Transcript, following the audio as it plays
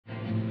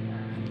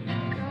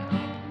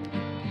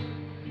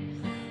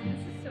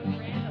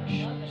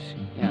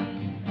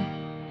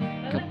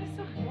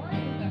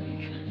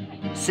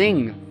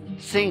Sing.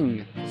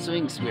 Sing.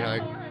 Swing,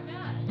 sweetheart.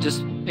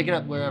 Just pick it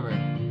up wherever.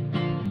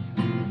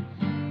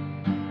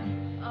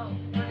 Oh,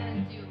 we're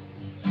gonna do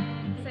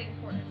second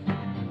chorus.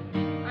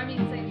 I mean,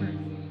 second verse.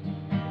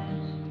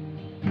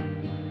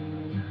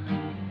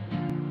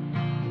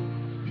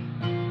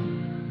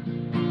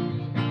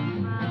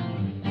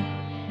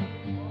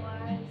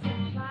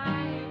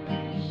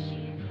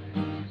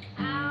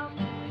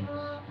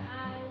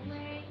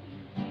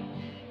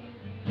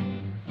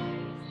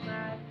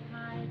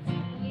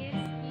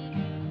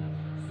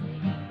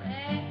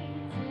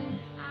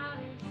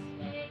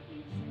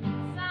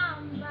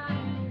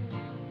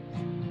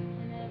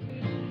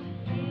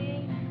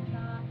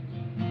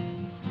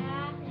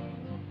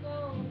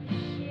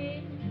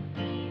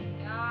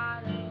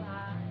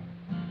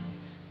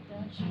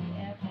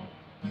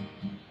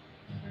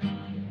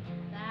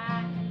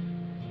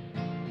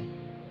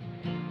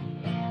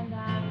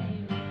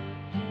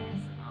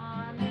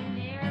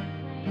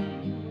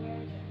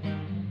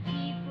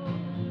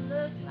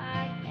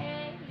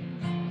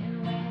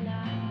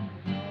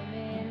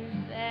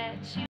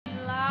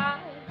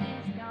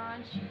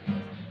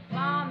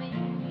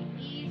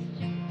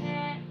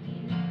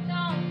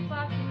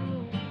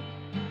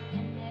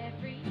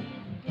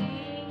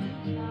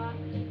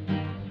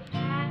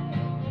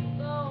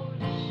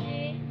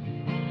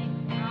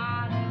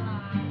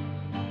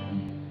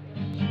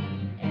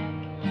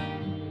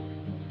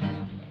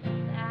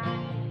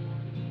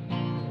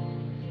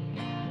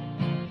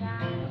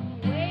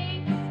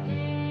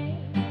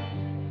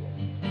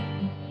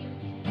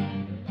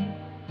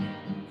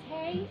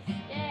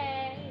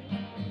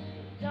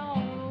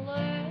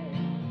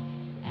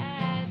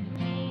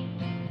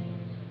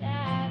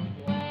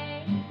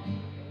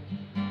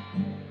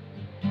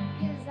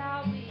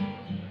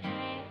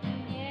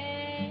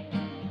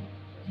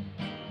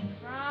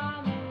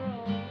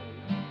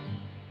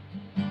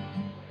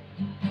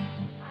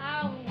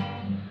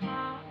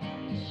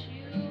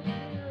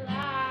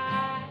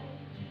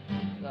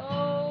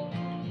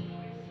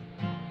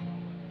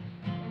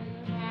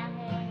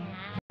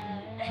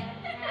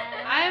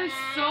 I'm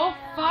so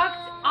fucked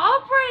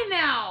up right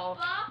now.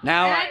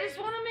 Now, and I just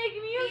want to make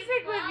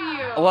music with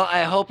you. well,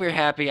 I hope you're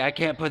happy. I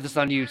can't put this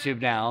on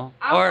YouTube now.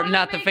 I Or wanna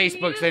not the make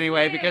Facebooks music.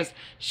 anyway, because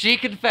she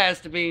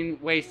confessed to being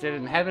wasted,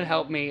 and heaven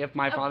help me if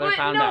my father But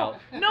found no, out.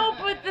 No,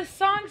 but the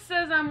song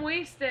says I'm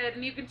wasted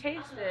and you can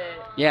taste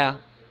it. Yeah.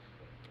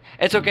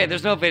 It's okay,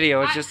 there's no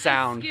video, it's just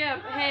sound.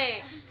 Skip,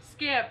 hey,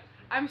 Skip.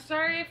 I'm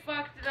sorry I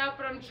fucked it up,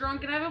 but I'm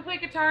drunk and I haven't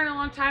played guitar in a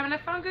long time, and I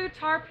found a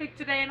guitar pick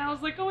today and I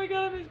was like, oh my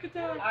god, I miss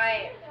guitar.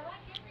 Alright.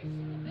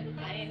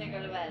 I need to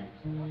go to bed.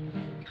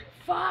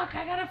 Fuck,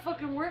 I gotta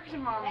fucking work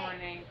tomorrow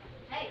morning.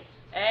 Hey.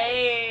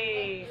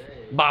 Hey.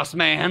 Boss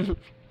man.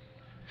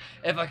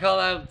 If I call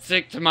out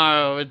sick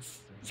tomorrow, it's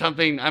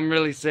something, I'm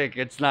really sick.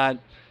 It's not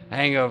a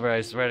hangover,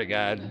 I swear to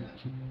God.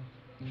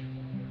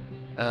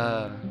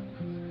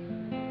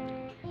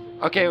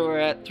 Okay, we're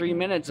at 3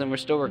 minutes and we're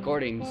still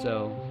recording,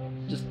 so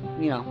just,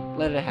 you know,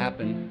 let it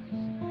happen.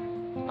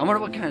 I wonder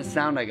what kind of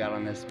sound I got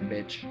on this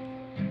bitch.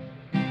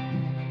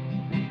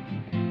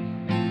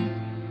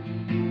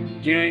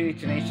 Do you know any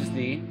Tenacious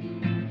D?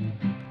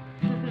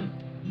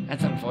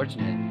 That's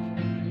unfortunate.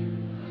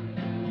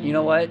 You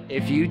know what?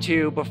 If you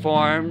two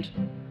performed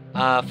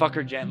Fuck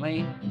Her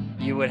Gently,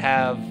 you would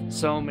have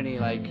so many,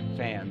 like,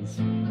 fans.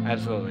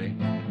 Absolutely.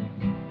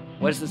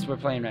 What is this we're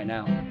playing right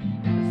now?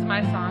 This is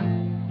my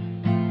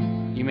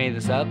song. You made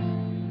this up?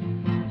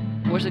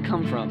 Where's it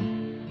come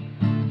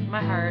from?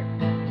 My heart.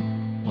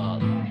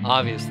 Well,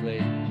 obviously.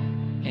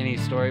 Any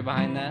story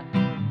behind that?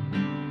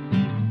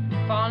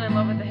 Falling in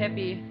love with a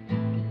hippie.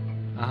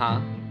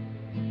 Uh-huh.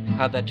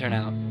 How'd that turn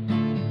out?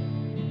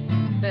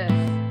 This.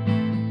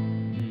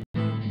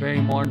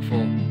 Very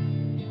mournful.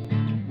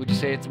 Would you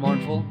say it's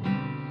mournful?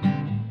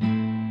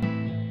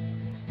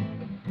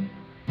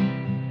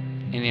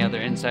 Any other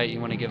insight you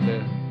want to give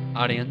the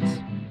audience?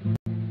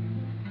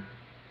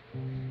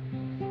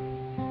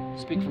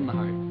 Speak from the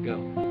heart. Go.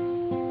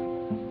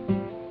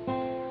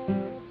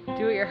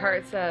 Do what your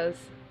heart says.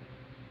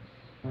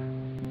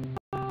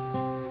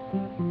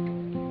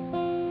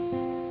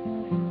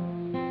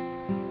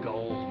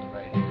 Gold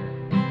right here.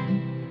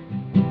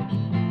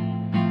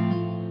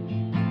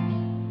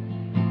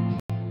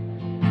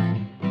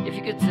 If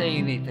you could say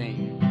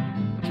anything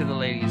to the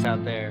ladies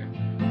out there,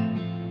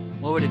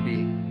 what would it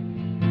be?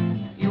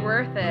 You're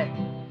worth it.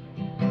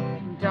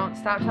 Don't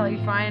stop till you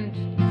find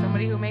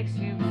somebody who makes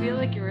you feel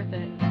like you're worth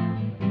it.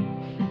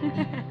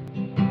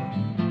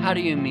 How do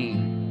you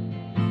mean?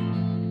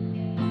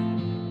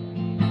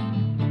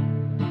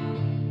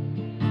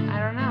 I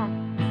don't know.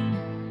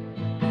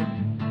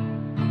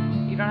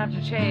 You don't have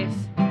to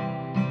chase.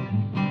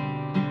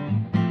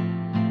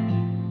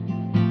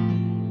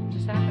 It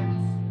just happens.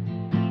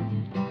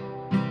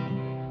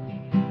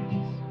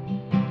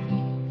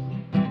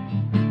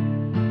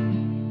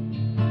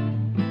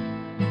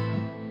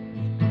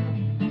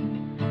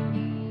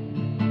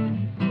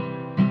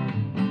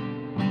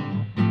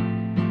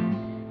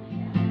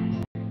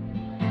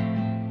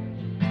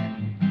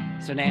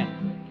 So, Nan,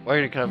 We're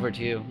gonna cut over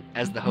to you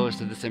as the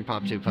host of this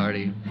impromptu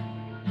party.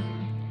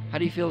 How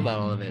do you feel about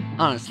all of it,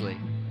 honestly?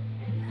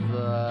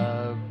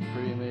 It's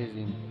pretty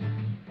amazing.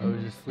 I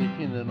was just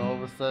sleeping, and then all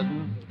of a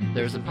sudden,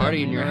 There's a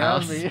party in your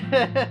house. me.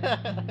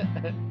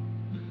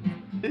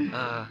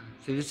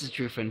 See, this is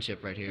true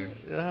friendship right here.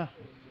 Yeah.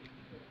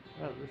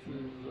 Yeah, this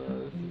is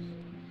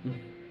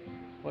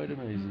quite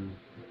amazing.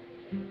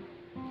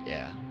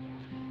 Yeah.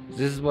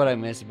 This is what I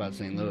miss about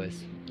St. Louis.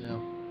 Yeah.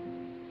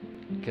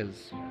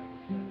 Because,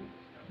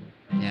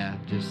 yeah,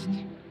 just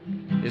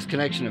this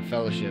connection of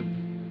fellowship.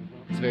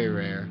 It's very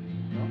rare.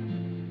 Well,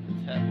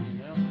 it's happening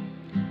now.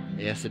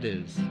 Yes, it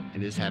is.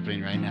 It is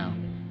happening right now.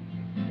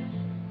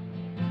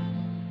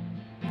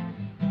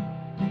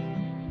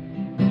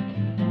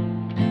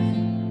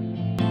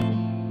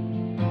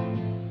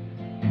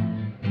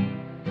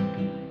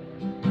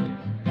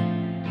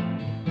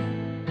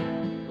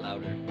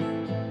 Louder.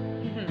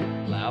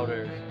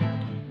 Louder.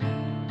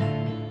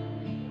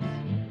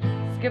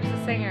 Skip's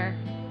a singer.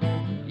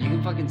 You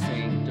can fucking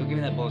sing. Don't give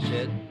me that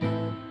bullshit.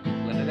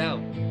 Let it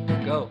out.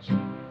 Go.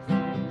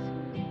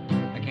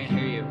 I can't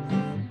hear you.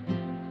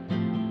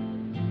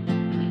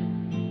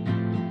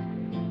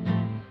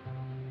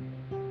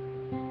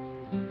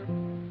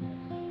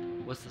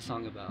 What's the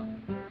song about?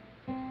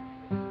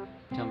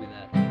 Tell me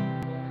that.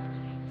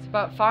 It's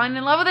about falling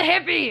in love with a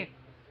hippie.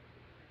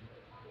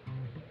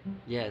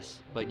 Yes,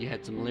 but you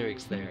had some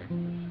lyrics there.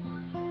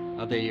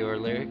 Are they your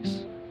lyrics?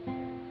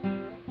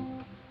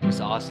 Miss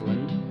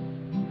Osland?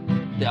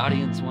 The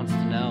audience wants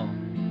to know.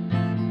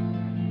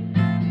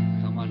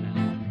 Come on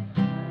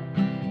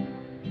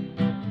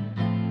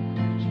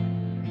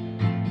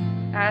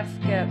now. Ask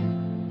Skip.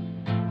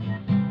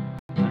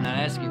 I'm not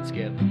asking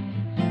Skip.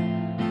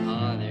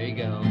 Oh, there you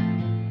go.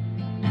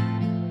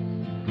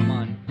 Come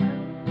on.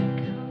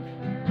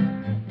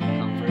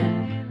 Comfort.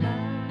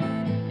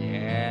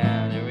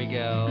 Yeah, there we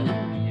go.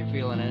 You're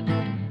feeling it.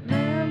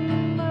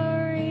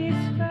 Memories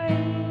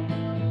fade,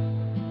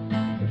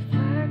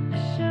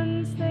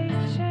 reflections they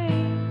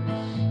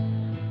change,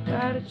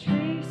 but a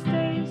tree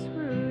stays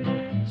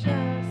rooted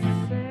just the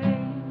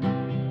same.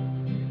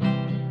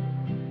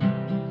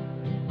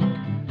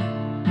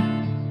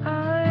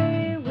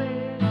 I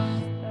wish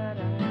that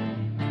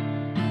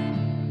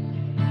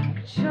I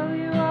could show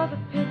you all the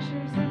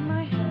pictures in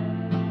my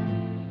head,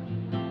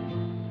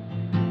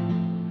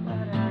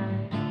 but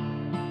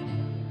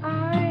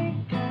I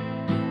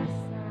guess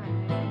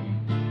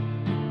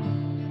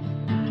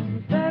I'm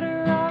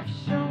better off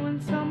showing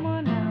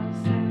someone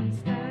else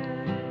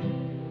instead.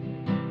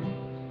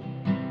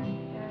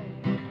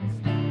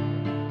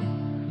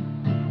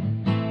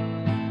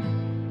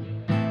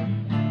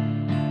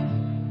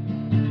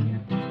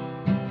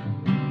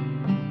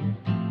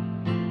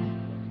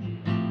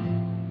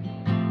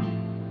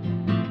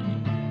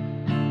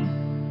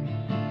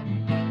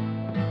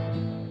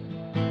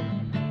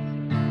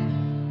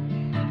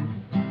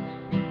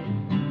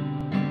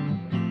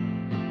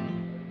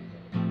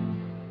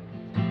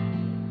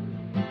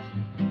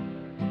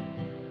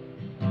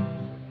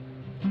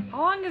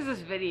 How long is this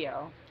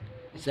video?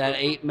 It's at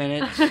 8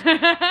 minutes.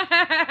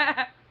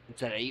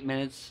 It's at 8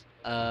 minutes,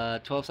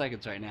 12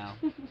 seconds right now.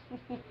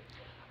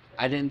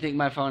 I didn't think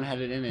my phone had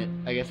it in it.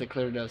 I guess I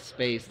cleared enough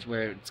space to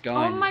where it's Oh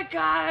going. my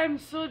god, I'm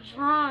so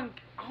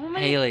drunk. Oh my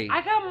Haley.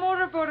 I got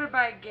motorboated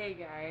by a gay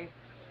guy.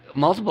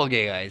 Multiple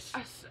gay guys.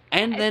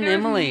 And then There's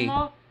Emily.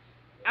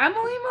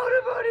 Emily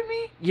motorboated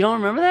me? You don't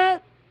remember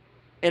that?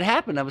 It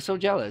happened. I was so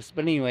jealous.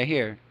 But anyway,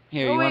 here.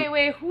 Here, Oh, you wait, want...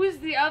 wait. Who's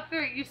the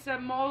other? You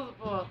said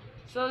multiple.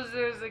 So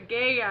there's a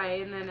gay guy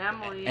and then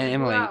Emily. And who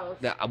Emily. else?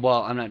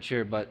 Well, I'm not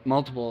sure, but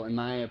multiple, in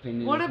my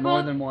opinion, What is more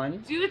about- than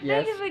one. Do you think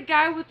Yes. the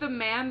guy with the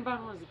man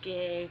bun was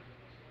gay?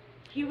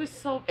 He was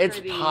so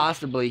pretty. It's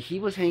possibly. He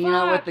was hanging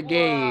out with the Fuck,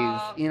 gays,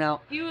 well. you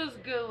know. He was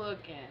good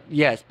looking.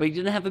 Yes, but he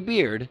didn't have a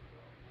beard.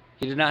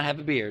 He did not have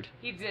a beard.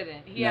 He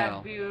didn't. He No.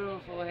 had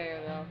beautiful hair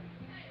though.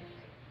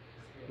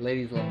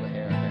 Ladies love the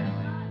hair, apparently.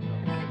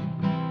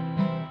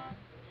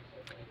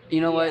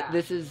 You know Yeah. what?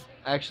 This is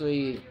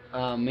actually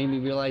made me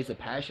realize a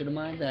passion of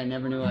mine that I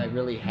never knew I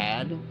really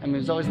had. I mean, it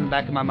was always in the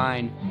back of my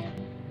mind,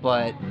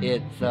 but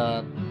it's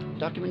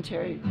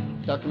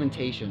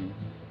documentation.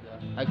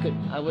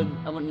 I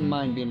wouldn't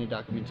mind being a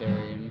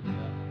documentarian.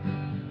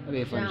 That'd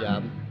be a fun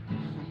job.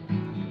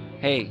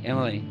 Hey,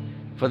 Emily,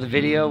 for the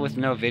video with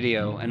no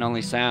video and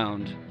only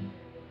sound,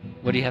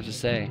 what do you have to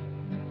say?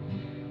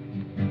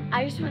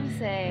 I just want to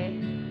say,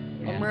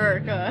 Yeah.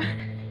 America.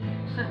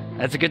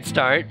 That's a good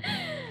start.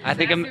 I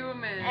think I'm. Sassy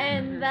woman.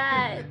 And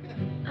that,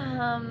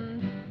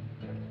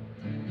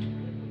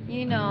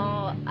 you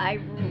know,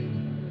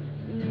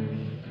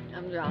 I'm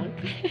drunk.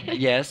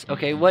 Yes.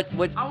 Okay. What?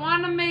 I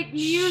want to make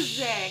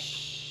music.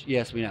 Shh.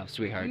 Yes, we know,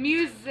 sweetheart.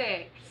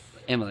 Music.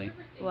 Emily,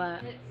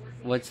 What?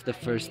 what's the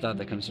first thought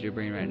that comes to your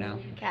brain right now?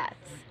 Cats.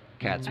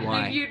 Cats. I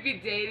Why? think you'd be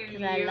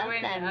dating 'Cause I you love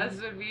and them.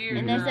 us would be your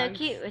And they're so drunks.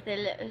 cute with their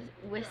little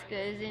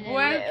whiskers and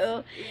What? their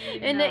little,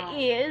 and No. the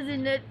ears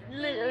and the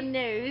little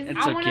nose. It's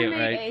I so wanna cute, make-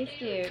 right? It's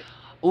cute.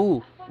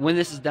 Ooh, when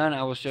this is done,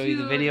 I will show you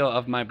the Dude, video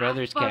of my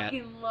brother's I cat.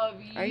 fucking love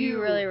you. Are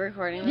you really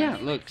recording Yeah,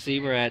 this? look, see,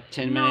 we're at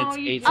 10 No, minutes,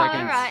 you 8 Oh,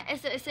 seconds. alright.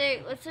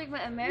 Let's talk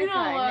about America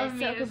don't love and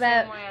me let's talk the same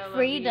about way I love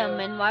freedom you.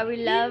 and why we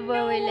love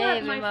where we You know live what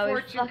and my why we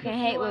fortune fucking cookie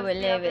hate where was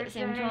we the live other at the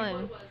same day?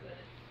 time.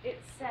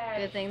 It said.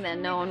 Good thing that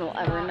no one will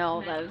ever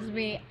know that it's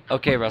me.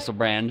 Okay, Russell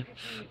Brand.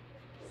 It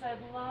said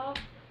love.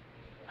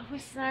 I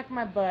wish snack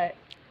my butt.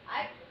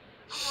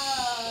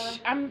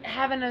 I'm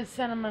having a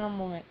sentimental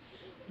moment.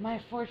 My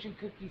fortune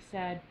cookie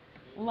said,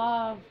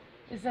 "Love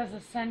is as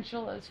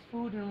essential as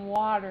food and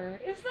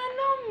water." Is that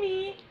not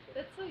me?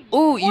 That's so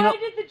Ooh, you Why know.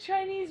 did the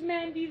Chinese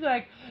man be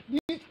like,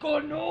 "This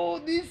girl no,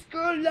 this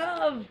girl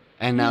love"?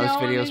 And You now this know,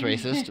 video is and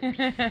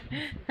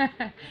racist.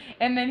 then-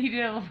 and then he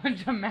did a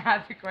bunch of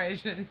math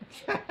equations.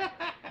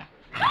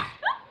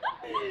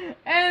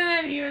 And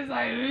then he was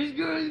like, "This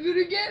girl's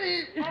gonna get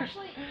it."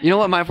 Actually, You know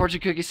what my fortune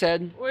cookie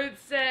said? What it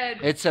said.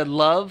 It said,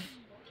 love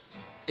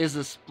is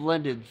a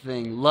splendid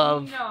thing.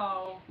 Love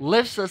No.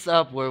 lifts us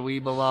up where we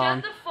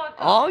belong. Shut the fuck up.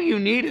 All you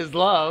need is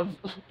love.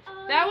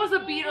 That was a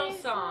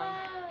Beatles song.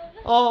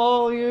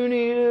 All you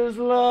need is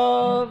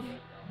love.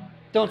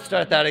 Don't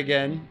start that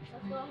again.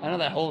 I know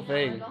that whole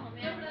thing.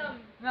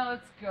 No,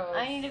 let's go.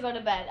 I need to go to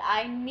bed.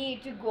 I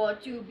need to go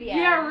to bed.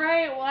 Yeah,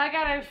 right. Well, I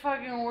gotta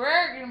fucking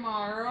work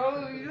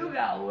tomorrow. You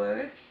got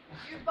work.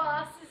 Your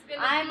boss is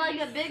gonna I'm be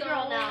like a big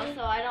girl so- now,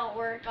 so I don't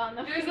work on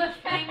the There's a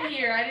thing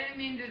here. I didn't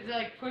mean to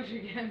like push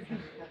against it.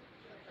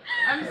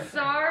 I'm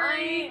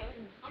sorry.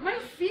 My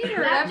feet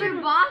are. That's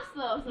your boss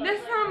though. So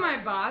That's not my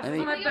boss. I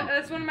That's, mean-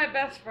 that's one of my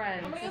best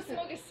friends. I'm gonna go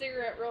smoke a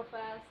cigarette real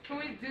fast. Can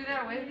we do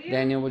that with you?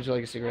 Daniel, would you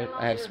like a cigarette?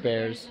 I have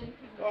spares.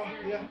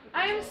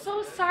 I am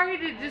so sorry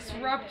to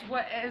disrupt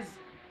what is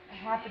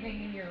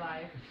happening in your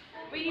life.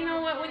 But you know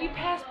what? When you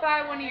pass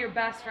by one of your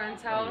best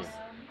friend's house,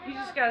 you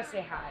just gotta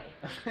say hi.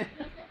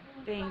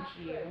 Thank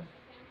you.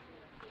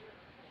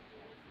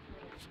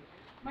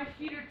 My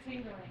feet are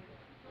tingling.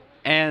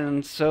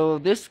 And so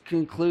this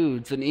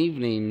concludes an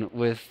evening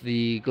with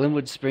the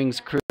Glenwood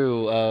Springs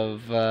crew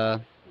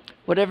of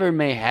whatever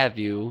may have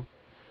you.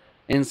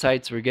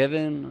 Insights were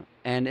given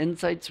and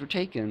insights were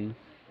taken.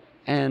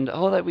 And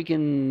all that we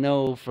can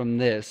know from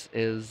this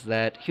is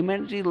that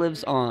humanity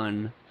lives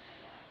on,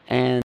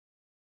 and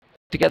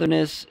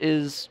togetherness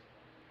is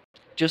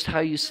just how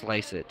you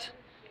slice it.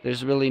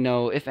 There's really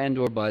no if and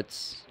or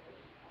buts,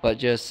 but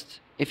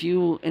just if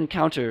you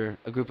encounter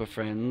a group of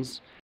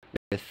friends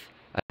with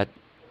a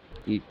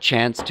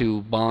chance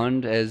to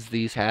bond as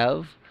these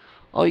have,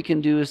 all you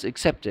can do is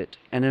accept it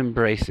and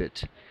embrace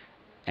it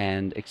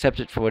and accept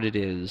it for what it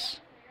is.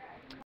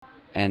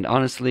 And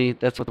honestly,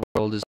 that's what the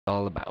world is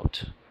all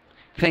about.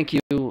 Thank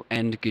you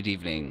and good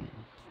evening.